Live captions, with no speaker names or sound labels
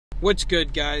What's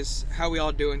good, guys? How we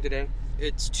all doing today?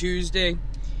 It's Tuesday.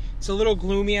 It's a little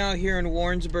gloomy out here in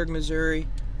Warrensburg, Missouri.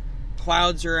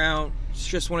 Clouds are out. It's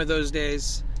just one of those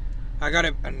days. I got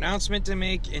an announcement to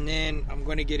make, and then I'm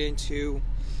going to get into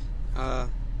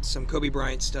some Kobe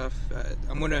Bryant stuff.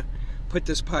 I'm going to put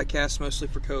this podcast mostly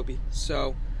for Kobe.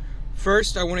 So,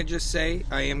 first, I want to just say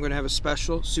I am going to have a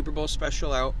special, Super Bowl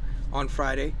special out on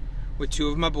Friday with two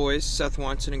of my boys, Seth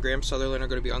Watson and Graham Sutherland, are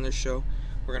going to be on this show.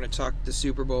 We're going to talk the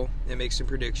Super Bowl and make some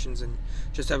predictions and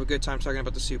just have a good time talking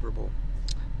about the Super Bowl.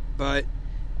 But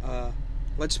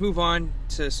let's move on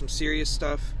to some serious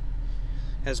stuff.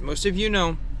 As most of you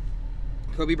know,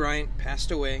 Kobe Bryant passed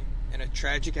away in a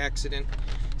tragic accident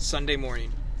Sunday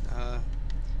morning.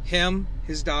 Him,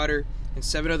 his daughter, and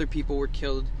 7 other people were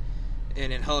killed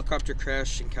in a helicopter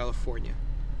crash in California.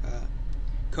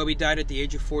 Kobe died at the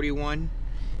age of 41,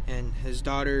 and his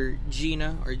daughter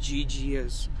Gina, or Gigi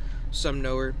as some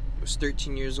know her, was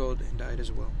 13 years old and died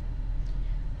as well.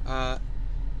 I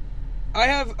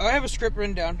have a script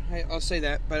written down. I'll say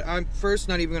that, but I'm first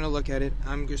not even going to look at it.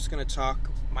 I'm just going to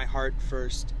talk my heart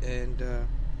first and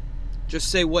just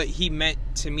say what he meant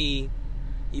to me,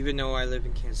 even though I live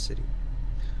in Kansas City.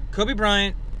 Kobe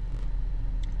Bryant,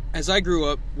 as I grew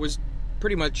up, was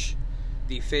pretty much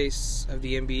the face of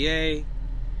the NBA.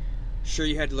 Sure,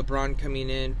 you had LeBron coming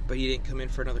in, but he didn't come in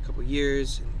for another couple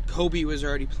years. And Kobe was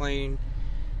already playing.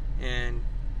 And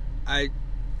I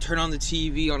turn on the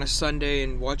TV on a Sunday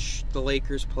and watch the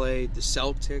Lakers play the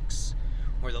Celtics,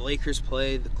 or the Lakers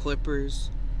play the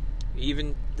Clippers,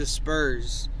 even the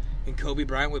Spurs. And Kobe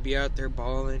Bryant would be out there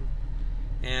balling.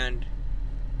 And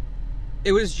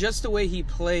it was just the way he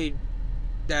played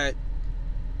that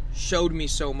showed me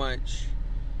so much.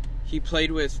 He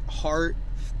played with heart,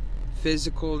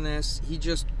 physicalness. He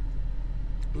just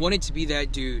wanted to be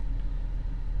that dude.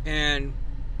 And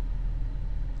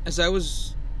as I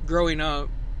was growing up,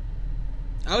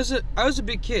 I was a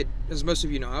big kid, as most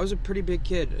of you know. I was a pretty big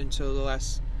kid until the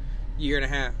last year and a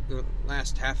half, the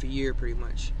last half a year pretty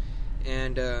much.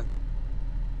 And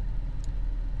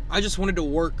I just wanted to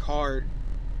work hard,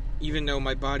 even though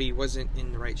my body wasn't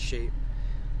in the right shape.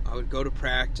 I would go to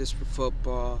practice for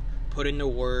football, put in the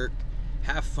work,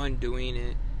 have fun doing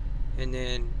it, and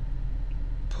then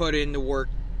put in the work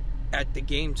at the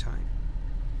game time.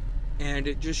 And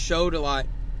it just showed a lot.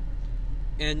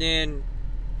 And then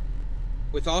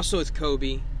with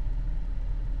Kobe,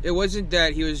 it wasn't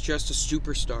that he was just a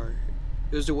superstar.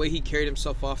 It was the way he carried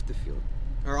himself off the field,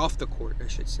 or off the court, I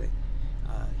should say.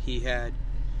 He had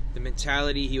the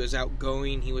mentality. He was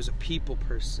outgoing. He was a people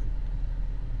person,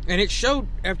 and it showed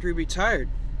after he retired.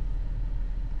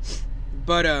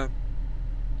 But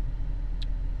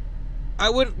I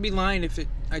wouldn't be lying if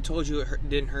I told you it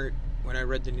didn't hurt when I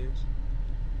read the news.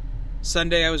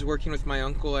 Sunday, I was working with my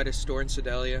uncle at a store in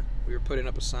Sedalia. We were putting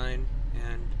up a sign,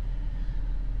 and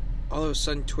all of a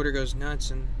sudden, Twitter goes nuts,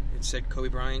 and it said Kobe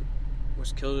Bryant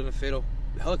was killed in a fatal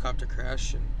helicopter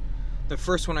crash. And the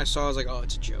first one I saw, I was like, oh,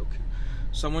 it's a joke.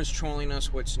 Someone's trolling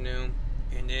us, what's new?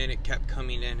 And then it kept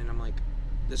coming in, and I'm like,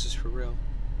 this is for real.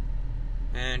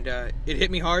 And it hit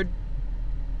me hard.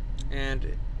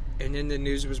 And then the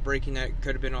news was breaking that it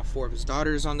could have been all 4 of his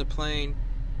daughters on the plane.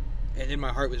 And then my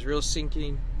heart was real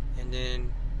sinking. And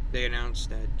then they announced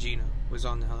that Gina was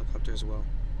on the helicopter as well.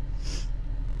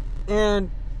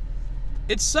 And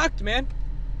it sucked, man.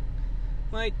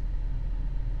 Like,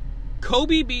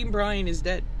 Kobe Bean Bryant is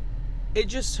dead. It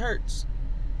just hurts.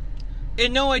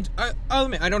 And no, I'll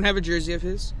admit, I don't have a jersey of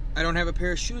his. I don't have a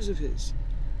pair of shoes of his.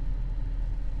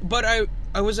 But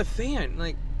I was a fan.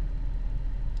 Like,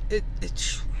 it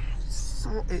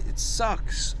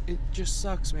sucks. It just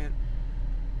sucks, man.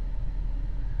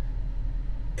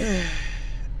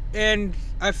 And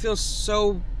I feel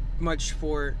so much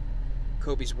for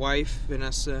Kobe's wife,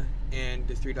 Vanessa, and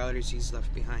the 3 daughters he's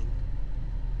left behind.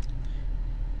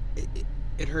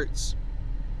 It hurts.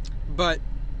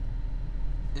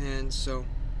 And so,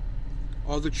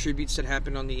 all the tributes that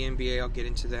happened on the NBA, I'll get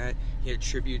into that. You had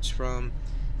tributes from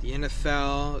the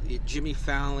NFL, Jimmy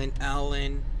Fallon,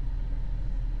 Ellen.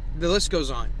 The list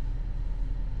goes on.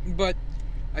 But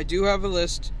I do have a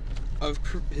list of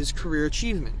his career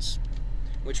achievements,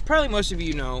 which probably most of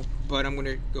you know, but I'm going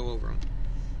to go over them.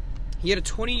 He had a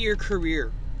 20-year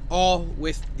career, all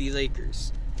with the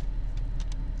Lakers.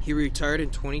 He retired in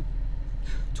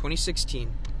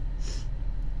 2016.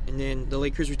 And then the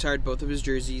Lakers retired both of his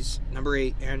jerseys, number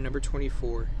 8 and number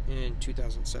 24, in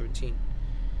 2017.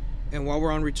 And while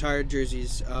we're on retired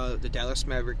jerseys, the Dallas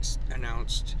Mavericks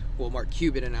announced, Mark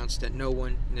Cuban announced that no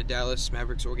one in the Dallas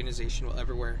Mavericks organization will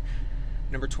ever wear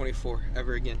number 24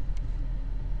 ever again.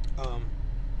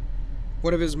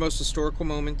 One of his most historical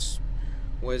moments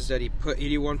was that he put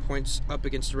 81 points up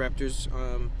against the Raptors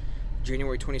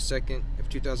January 22nd of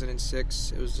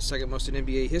 2006. It was the second most in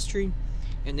NBA history.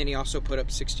 And then he also put up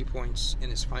 60 points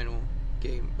in his final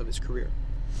game of his career.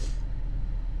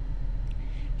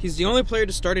 He's the only player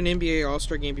to start an NBA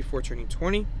All-Star game before turning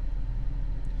 20.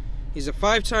 He's a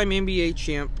 5-time NBA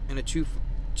champ and a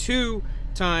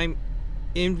two-time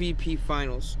MVP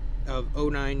Finals of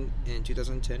 2009 and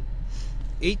 2010.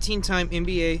 18-time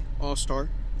NBA All-Star,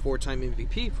 4-time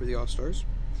MVP for the All-Stars.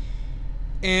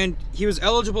 And he was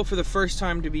eligible for the first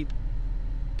time to be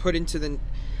put into the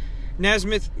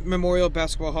Naismith Memorial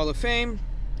Basketball Hall of Fame,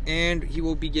 and he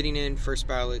will be getting in first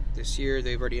ballot this year.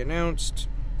 They've already announced.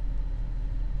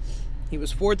 He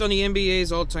was 4th on the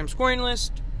NBA's all-time scoring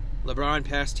list. LeBron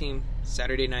passed him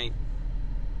Saturday night,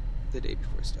 the day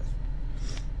before his death.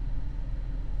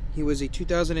 He was a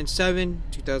 2007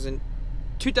 to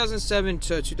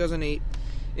 2008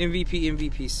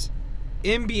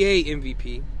 NBA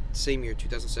MVP, same year,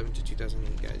 2007 to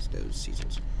 2008, guys, those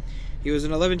seasons. He was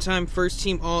an 11-time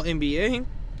first-team All-NBA.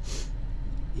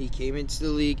 He came into the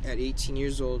league at 18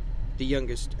 years old, the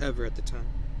youngest ever at the time.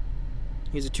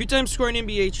 He was a 2-time scoring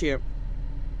NBA champ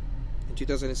in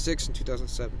 2006 and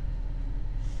 2007.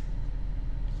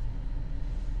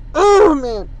 Oh,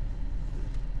 man.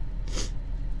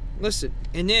 Listen,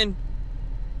 and then,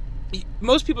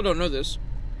 most people don't know this,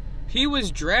 he was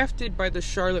drafted by the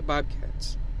Charlotte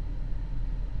Bobcats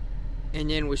and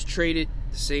then was traded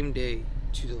the same day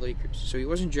to the Lakers. So he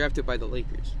wasn't drafted by the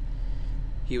Lakers.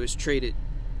 He was traded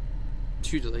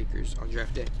to the Lakers on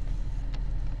draft day.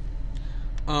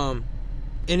 And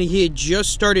he had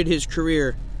just started his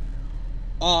career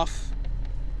off,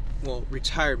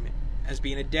 retirement as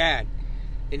being a dad.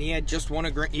 And he had just won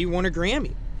a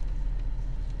Grammy.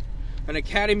 An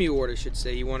Academy Award, I should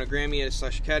say. He won a Grammy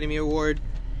 / Academy Award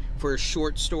for a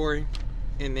short story.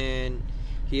 And then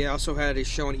he also had a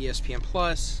show on ESPN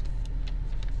Plus.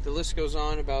 The list goes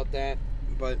on about that.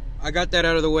 But I got that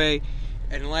out of the way.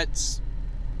 And let's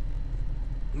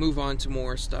move on to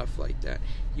more stuff like that.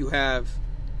 He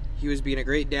was being a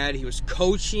great dad. He was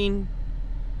coaching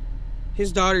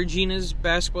his daughter Gina's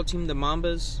basketball team, the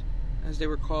Mambas, as they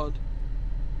were called.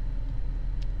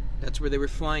 That's where they were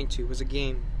flying to, was a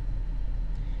game.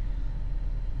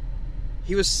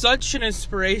 He was such an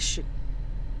inspiration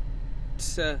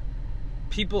to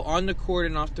people on the court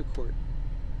and off the court.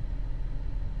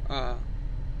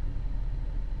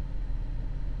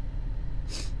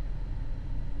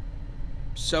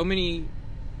 So many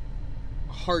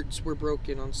hearts were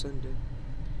broken on Sunday.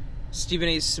 Stephen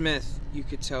A. Smith, you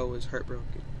could tell, was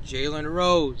heartbroken. Jalen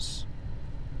Rose.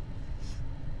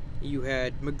 You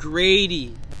had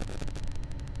McGrady.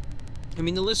 I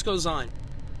mean, the list goes on.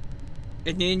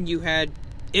 And then you had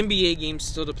NBA games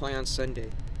still to play on Sunday.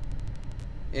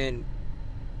 And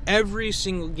every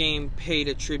single game paid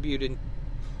a tribute in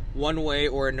one way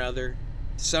or another.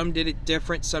 Some did it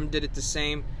different, some did it the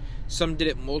same, some did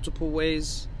it multiple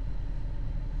ways.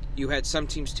 You had some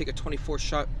teams take a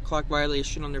 24-shot clock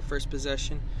violation on their first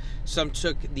possession. Some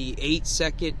took the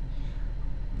 8-second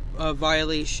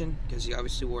violation, because he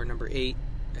obviously wore number 8,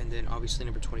 and then obviously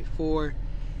number 24.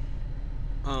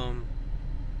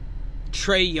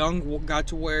 Trae Young got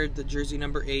to wear the jersey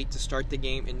number 8 to start the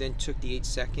game, and then took the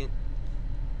 8-second.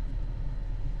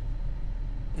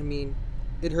 I mean,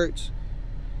 it hurts.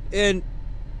 And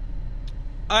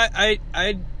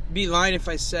I'd be lying if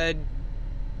I said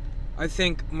I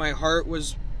think my heart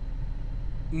was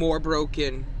more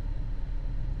broken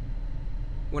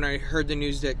when I heard the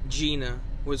news that Gina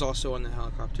was also on the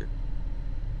helicopter.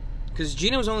 Because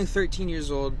Gina was only 13 years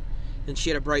old, and she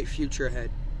had a bright future ahead.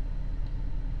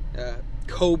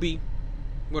 Kobe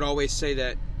would always say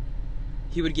that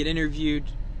he would get interviewed,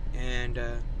 and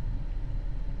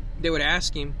they would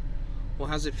ask him, well,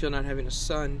 how's it feel not having a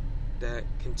son that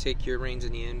can take your reins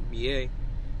in the NBA?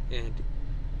 And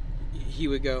he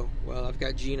would go, well, I've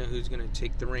got Gina who's going to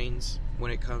take the reins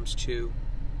when it comes to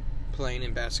playing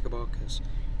in basketball, because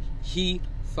he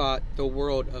thought the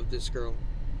world of this girl.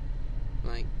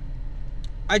 Like,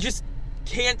 I just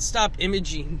can't stop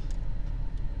imaging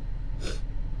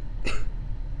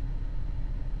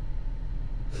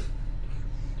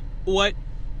what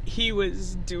he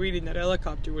was doing in that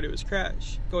helicopter when it was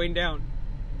going down.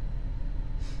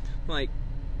 Like,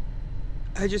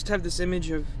 I just have this image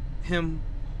of him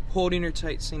holding her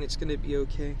tight, saying it's going to be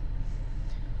okay,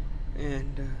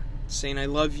 and saying I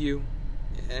love you,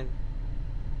 and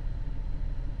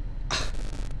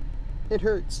it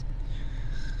hurts.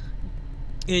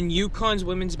 And UConn's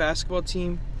women's basketball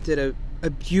team did a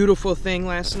beautiful thing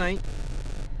last night.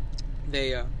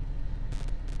 They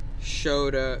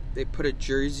they put a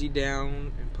jersey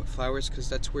down and put flowers because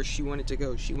that's where she wanted to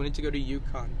go. She wanted to go to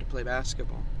UConn to play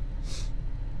basketball.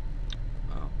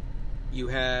 You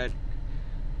had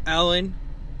Ellen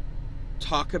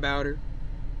talk about her.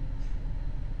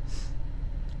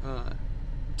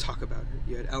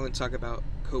 You had Ellen talk about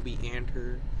Kobe and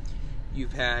her.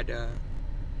 You've had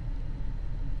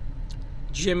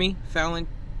Jimmy Fallon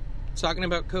talking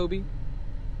about Kobe.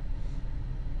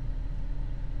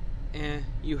 And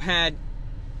you had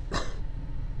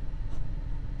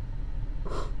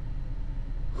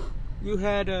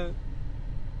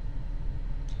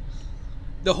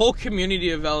the whole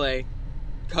community of LA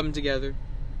come together.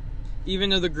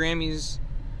 Even though the Grammys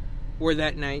were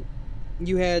that night,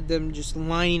 you had them just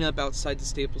lining up outside the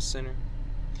Staples Center.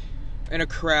 And a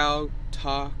crowd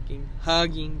talking,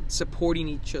 hugging, supporting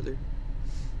each other.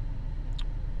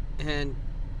 And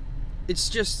it's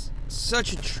just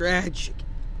such a tragic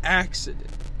accident.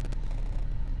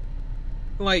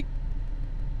 Like,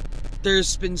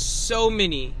 there's been so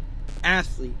many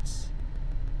athletes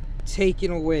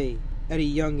taken away at a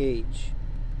young age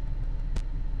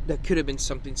that could have been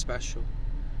something special.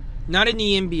 Not in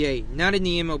the NBA, not in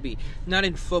the MLB, not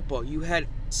in football. You had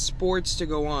sports to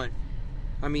go on.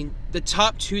 I mean, the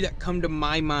top two that come to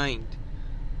my mind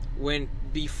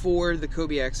before the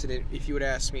Kobe accident, if you would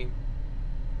ask me,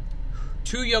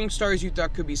 two young stars you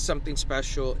thought could be something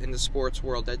special in the sports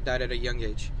world that died at a young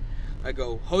age. I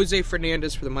go Jose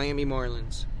Fernandez for the Miami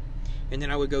Marlins, and then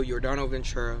I would go Giordano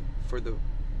Ventura for the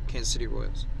Kansas City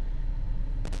Royals.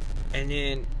 And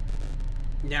then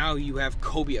now you have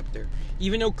Kobe up there.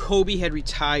 Even though Kobe had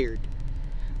retired,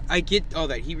 I get all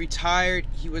that. He retired,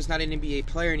 he was not an NBA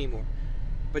player anymore.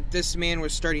 But this man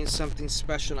was starting something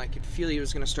special, and I could feel he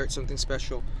was going to start something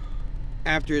special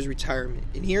after his retirement.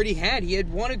 And he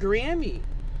had won a Grammy.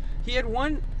 He had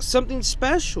won something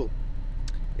special.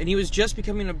 And he was just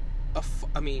becoming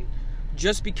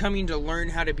just becoming to learn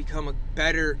how to become a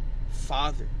better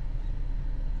father.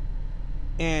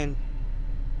 And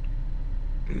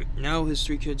now his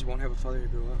 3 kids won't have a father to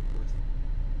grow up with.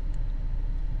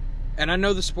 And I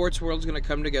know the sports world's going to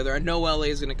come together. I know LA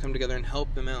is going to come together and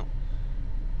help them out.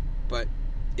 But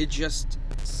it just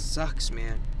sucks,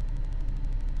 man.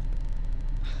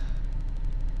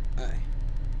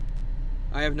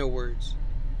 I have no words.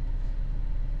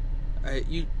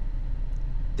 You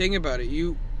think about it.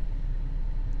 You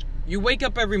wake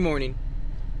up every morning.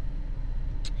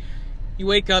 You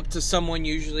wake up to someone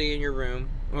usually in your room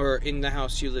or in the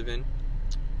house you live in.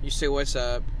 You say, "What's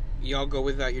up?" Y'all go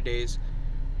without your days.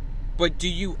 But do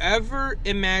you ever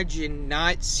imagine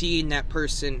not seeing that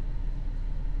person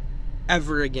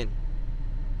ever again?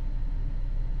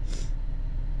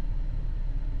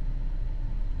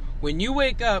 When you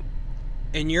wake up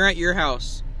and you're at your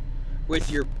house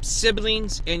with your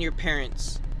siblings and your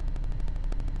parents,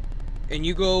 and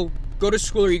you go to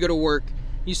school or you go to work,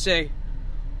 you say,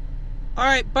 "All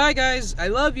right, bye guys, I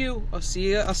love you, I'll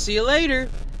see you later."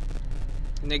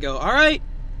 And they go, "All right,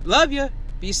 love you,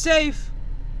 be safe,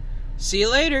 see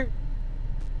you later."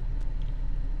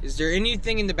 Is there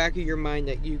anything in the back of your mind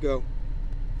that you go,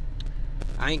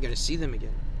 "I ain't gonna see them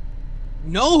again"?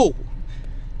 No!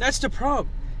 That's the problem.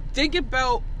 Think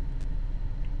about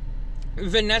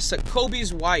Vanessa,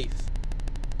 Kobe's wife,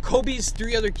 Kobe's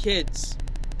 3 other kids.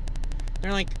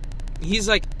 They're like, he's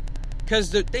like, because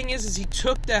the thing is he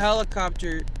took the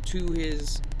helicopter to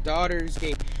his daughter's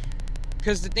game.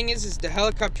 Because the thing is the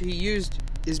helicopter he used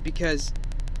is because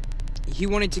he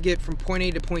wanted to get from point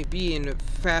A to point B in a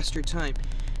faster time.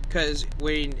 Because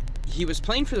when he was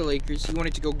playing for the Lakers, he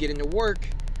wanted to go get into work,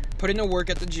 put in the work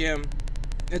at the gym,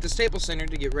 at the Staples Center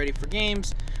to get ready for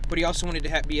games. But he also wanted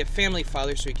to be a family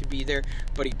father so he could be there.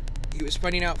 But he was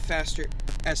finding out faster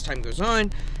as time goes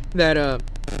on that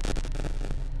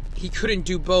he couldn't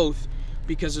do both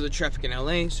because of the traffic in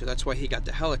LA. So that's why he got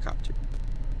the helicopter.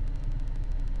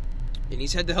 And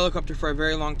he's had the helicopter for a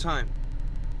very long time.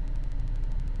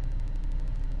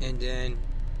 And then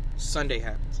Sunday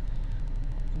happens.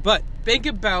 But think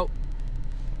about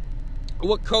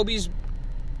what Kobe's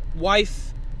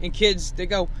wife and kids, they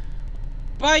go,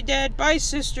 "Bye, Dad. Bye,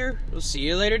 sister. We'll see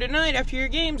you later tonight after your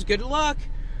games. Good luck.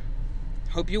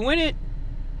 Hope you win it."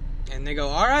 And they go,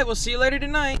 "All right, we'll see you later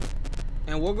tonight.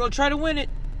 And we'll go try to win it."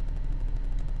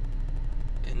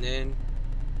 And then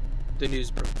the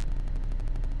news broke.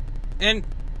 And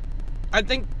I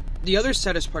think the other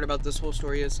saddest part about this whole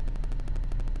story is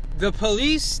the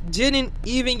police didn't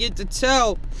even get to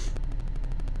tell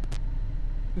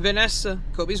Vanessa,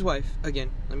 Kobe's wife, again,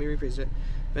 let me rephrase it.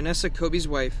 Vanessa, Kobe's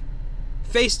wife,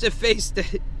 face to face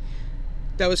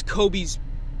that was Kobe's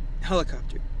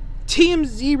helicopter.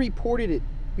 TMZ reported it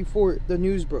before the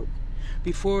news broke,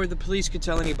 before the police could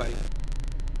tell anybody.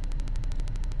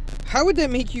 How would that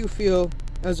make you feel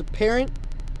as a parent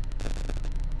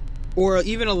or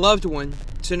even a loved one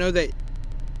to know that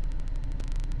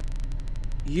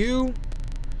the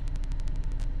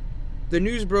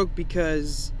news broke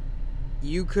because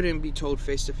you couldn't be told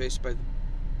face to face by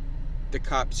the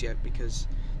cops yet because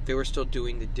they were still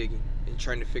doing the digging and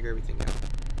trying to figure everything out?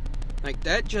 Like,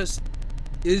 that just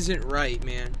isn't right,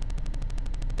 man.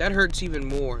 That hurts even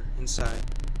more inside.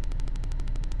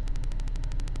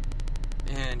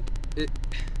 And it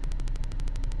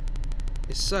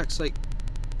sucks. Like,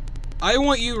 I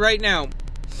want you right now,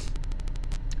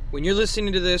 when you're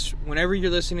listening to this, whenever you're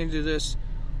listening to this,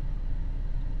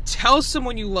 tell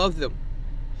someone you love them.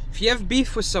 If you have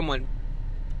beef with someone,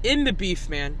 end the beef,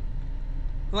 man.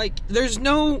 Like, there's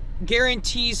no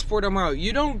guarantees for tomorrow.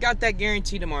 You don't got that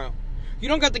guarantee tomorrow. You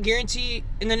don't got the guarantee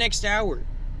in the next hour.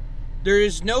 There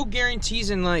is no guarantees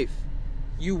in life.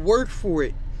 You work for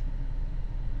it.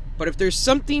 But if there's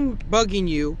something bugging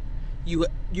you,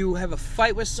 you have a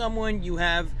fight with someone, you're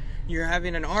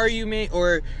having an argument,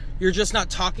 or you're just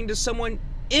not talking to someone,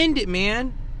 end it,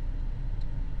 man.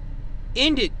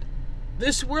 End it.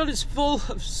 This world is full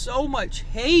of so much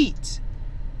hate.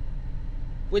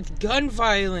 With gun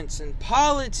violence and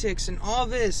politics and all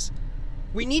this.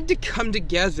 We need to come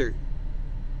together.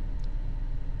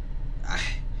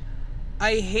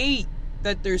 I hate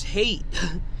that there's hate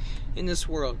in this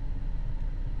world.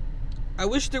 I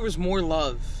wish there was more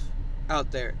love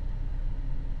out there.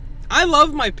 I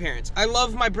love my parents. I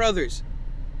love my brothers.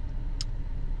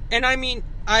 And I mean,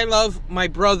 I love my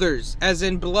brothers, as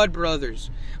in blood brothers.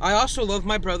 I also love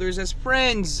my brothers as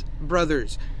friends,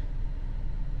 brothers.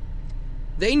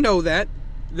 They know that.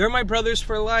 They're my brothers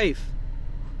for life.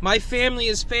 My family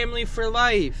is family for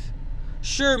life.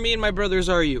 Sure, me and my brothers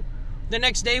argue. The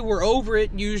next day, we're over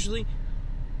it, usually.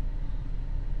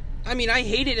 I mean, I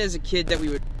hated as a kid that we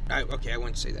would... okay, I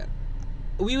wouldn't say that.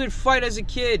 We would fight as a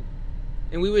kid.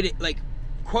 And we would, like,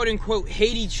 quote-unquote,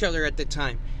 hate each other at the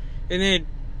time. And then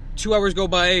 2 hours go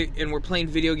by, and we're playing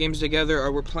video games together, or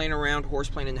we're playing around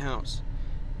horse-playing in the house.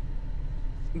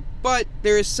 But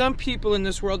there is some people in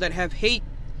this world that have hate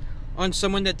on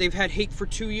someone that they've had hate for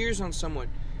 2 years on someone.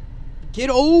 Get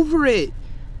over it.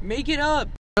 Make it up.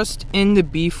 Just end the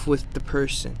beef with the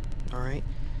person, alright?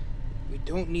 We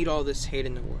don't need all this hate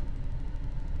in the world.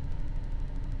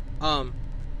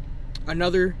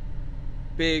 Another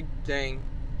big thing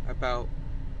about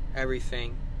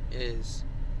everything is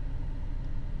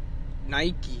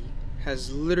Nike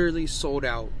has literally sold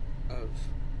out of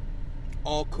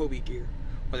all Kobe gear.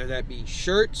 Whether that be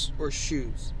shirts or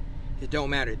shoes. It don't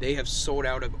matter. They have sold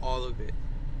out of all of it.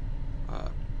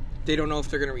 They don't know if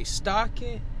they're going to restock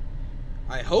it.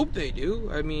 I hope they do.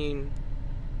 I mean,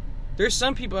 there's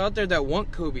some people out there that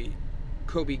want Kobe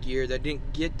gear that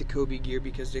didn't get the Kobe gear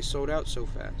because they sold out so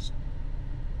fast.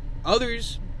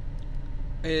 Others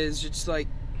is it's like,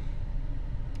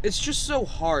 it's just so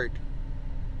hard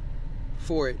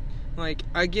for it. Like,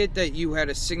 I get that you had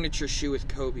a signature shoe with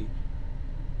Kobe.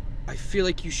 I feel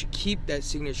like you should keep that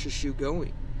signature shoe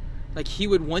going. Like, he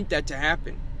would want that to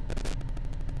happen.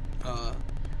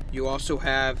 You also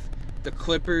have the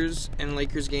Clippers and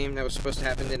Lakers game that was supposed to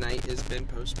happen tonight has been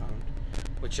postponed,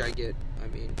 which I get. I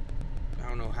mean, I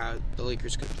don't know how the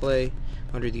Lakers could play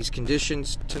under these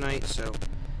conditions tonight, so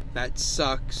that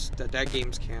sucks that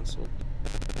game's canceled.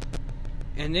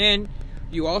 And then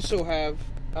you also have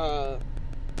the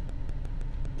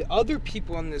other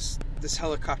people on this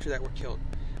helicopter that were killed.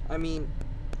 I mean,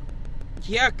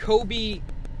 yeah, Kobe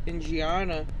and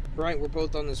Gianna Bryant were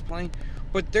both on this plane,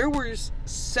 but there was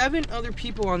 7 other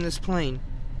people on this plane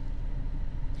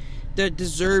that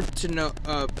deserved to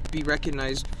be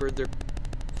recognized for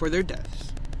their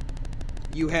deaths.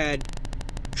 You had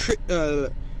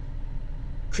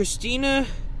Christina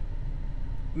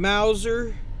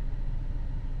Mauser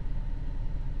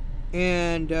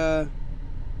and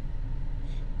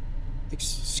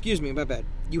excuse me, my bad.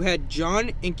 You had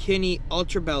John and Kenny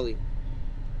Altobelli,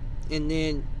 and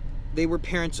then they were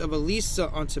parents of Elisa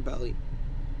Altobelli,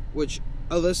 which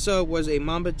Elisa was a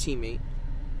Mamba teammate.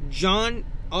 John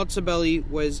Altobelli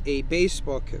was a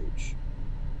baseball coach.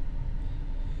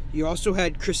 You also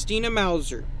had Christina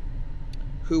Mauser,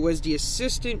 who was the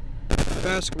assistant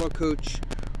basketball coach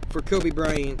for Kobe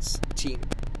Bryant's team.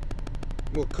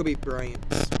 Well, Kobe Bryant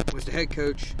was the head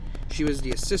coach. She was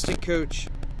the assistant coach.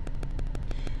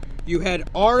 You had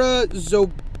Ara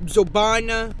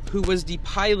Zobana, who was the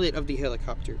pilot of the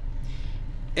helicopter.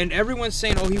 And everyone's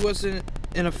saying, oh, he wasn't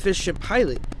an efficient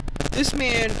pilot. This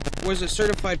man was a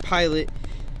certified pilot.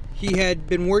 He had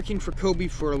been working for Kobe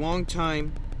for a long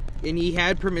time. And he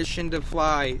had permission to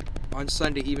fly on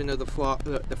Sunday, even though the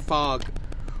fog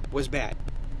was bad.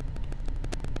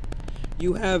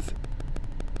 You have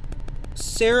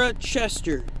Sarah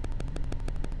Chester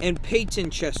and Peyton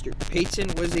Chester.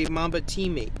 Peyton was a Mamba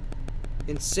teammate,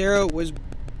 and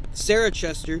Sarah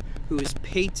Chester, who is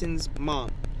Peyton's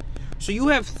mom. So you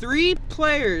have 3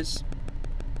 players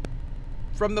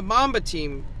from the Mamba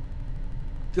team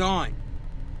gone.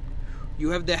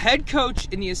 You have the head coach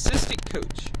and the assistant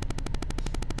coach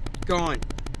gone.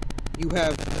 You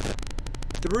have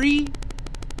 3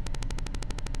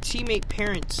 teammate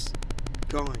parents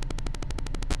gone.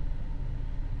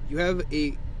 You have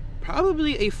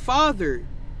probably a father,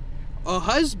 a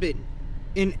husband,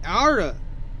 and Ara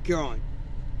gone.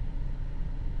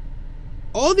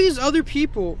 All these other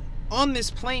people on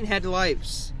this plane had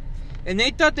lives, and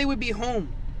they thought they would be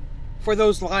home for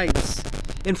those lives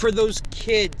and for those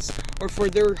kids or for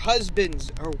their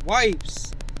husbands or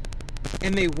wives,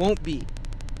 and they won't be.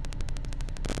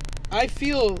 I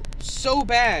feel so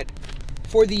bad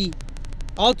for the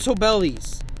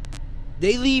Altobellis.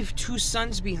 They leave 2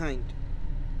 sons behind.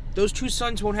 Those 2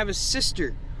 sons won't have a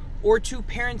sister or 2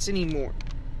 parents anymore.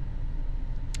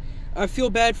 I feel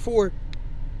bad for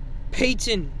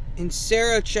Peyton and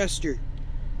Sarah Chester.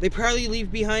 They probably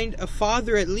leave behind a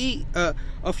father at least, a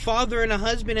father and a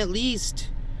husband at least,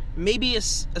 maybe a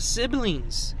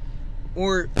siblings,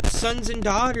 or sons and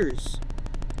daughters.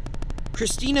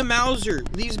 Christina Mauser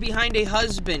leaves behind a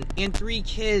husband and 3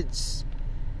 kids.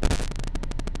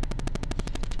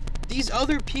 These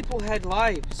other people had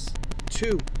lives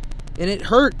too, and it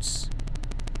hurts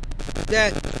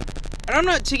that, and I'm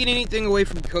not taking anything away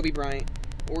from Kobe Bryant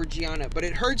or Gianna, but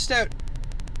it hurts that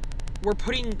we're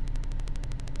putting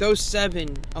those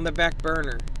 7 on the back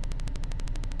burner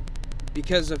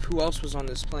because of who else was on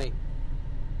this plane.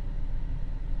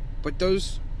 But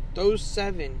those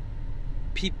 7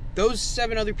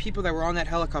 other people that were on that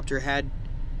helicopter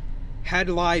had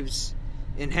lives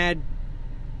and had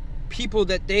people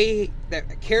that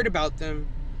cared about them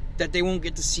that they won't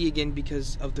get to see again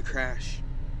because of the crash.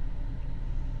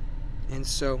 And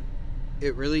so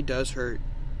it really does hurt.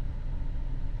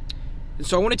 And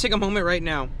so I want to take a moment right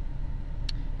now.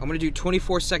 I'm going to do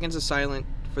 24 seconds of silence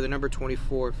for the number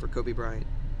 24 for Kobe Bryant.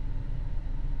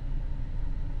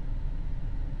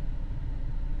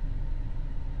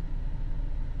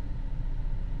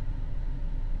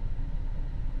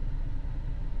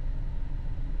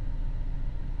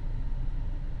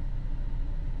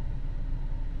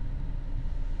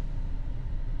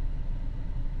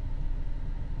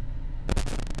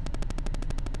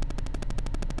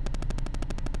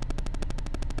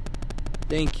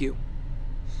 Thank you.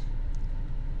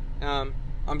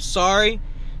 I'm sorry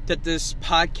that this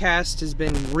podcast has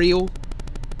been real,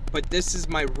 but this is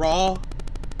my raw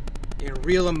and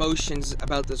real emotions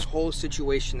about this whole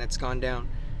situation that's gone down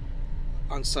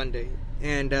on Sunday.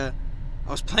 And I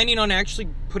was planning on actually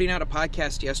putting out a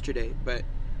podcast yesterday, but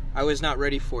I was not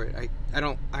ready for it. I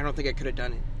don't think I could have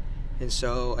done it. And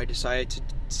so I decided to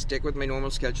stick with my normal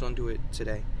schedule and do it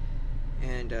today.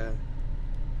 And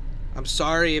I'm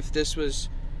sorry if this was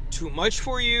too much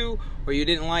for you, or you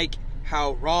didn't like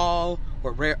how raw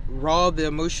the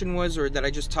emotion was, or that I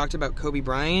just talked about Kobe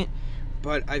Bryant,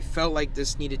 but I felt like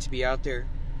this needed to be out there.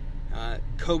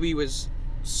 Kobe was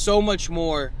so much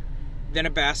more than a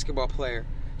basketball player,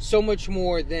 so much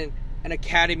more than an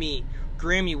Academy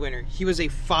Grammy winner. He was a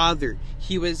father,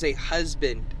 he was a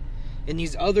husband, and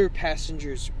these other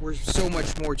passengers were so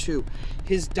much more too.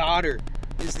 His daughter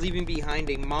is leaving behind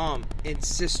a mom and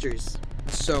sisters.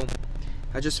 So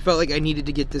I just felt like I needed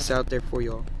to get this out there for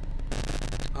y'all.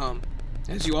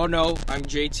 As you all know, I'm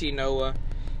JT Noah,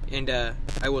 and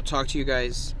I will talk to you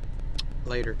guys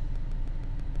later.